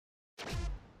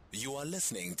You are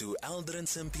listening to Aldrin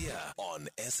Sampear on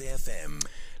SAFM.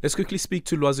 Let's quickly speak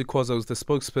to Lwazi Khoza, who's the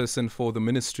spokesperson for the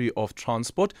Ministry of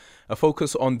Transport. A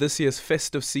focus on this year's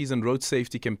festive season road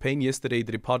safety campaign. Yesterday,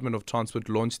 the Department of Transport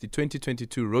launched the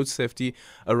 2022 Road Safety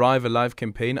Arrive Alive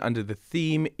campaign under the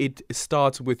theme, It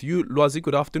Starts With You. Lwazi,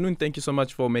 good afternoon. Thank you so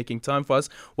much for making time for us.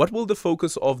 What will the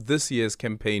focus of this year's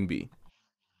campaign be?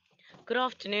 Good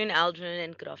afternoon, Aldrin,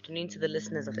 and good afternoon to the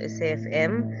listeners of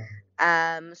SAFM.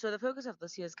 So the focus of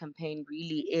this year's campaign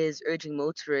really is urging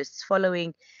motorists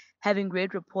following having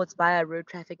read reports by our Road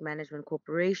Traffic Management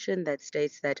Corporation that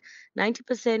states that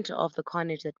 90% of the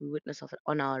carnage that we witness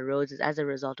on our roads is as a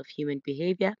result of human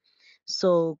behavior.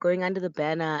 So going under the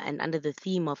banner and under the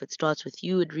theme of It Starts With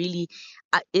You, it really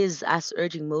is us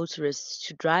urging motorists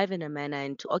to drive in a manner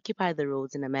and to occupy the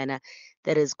roads in a manner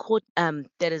that is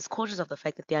cautious of the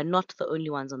fact that they are not the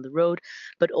only ones on the road,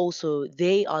 but also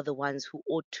they are the ones who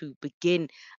ought to begin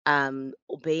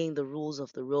obeying the rules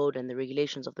of the road and the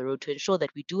regulations of the road to ensure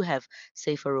that we do have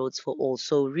safer roads for all.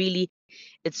 So really,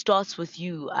 it starts with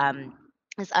you.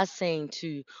 It's us saying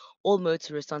to all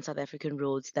motorists on South African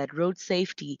roads that road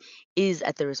safety is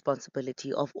at the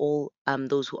responsibility of all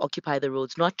those who occupy the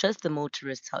roads, not just the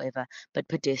motorists, however, but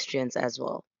pedestrians as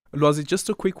well. Lwazi, just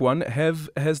a quick one. Has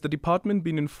the department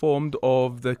been informed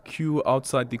of the queue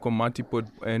outside the Komatipo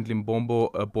and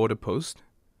Limbombo border post?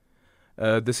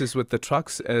 This is with the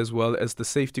trucks as well as the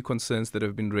safety concerns that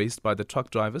have been raised by the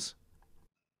truck drivers?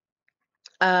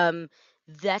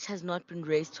 That has not been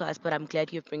raised to us, but I'm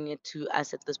glad you're bringing it to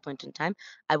us at this point in time.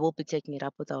 I will be taking it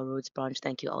up with our roads branch.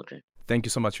 Thank you, Aldrin. Thank you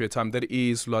so much for your time. That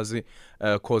is Lwazi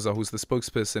Khoza, who's the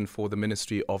spokesperson for the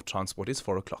Ministry of Transport. It's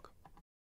 4 o'clock.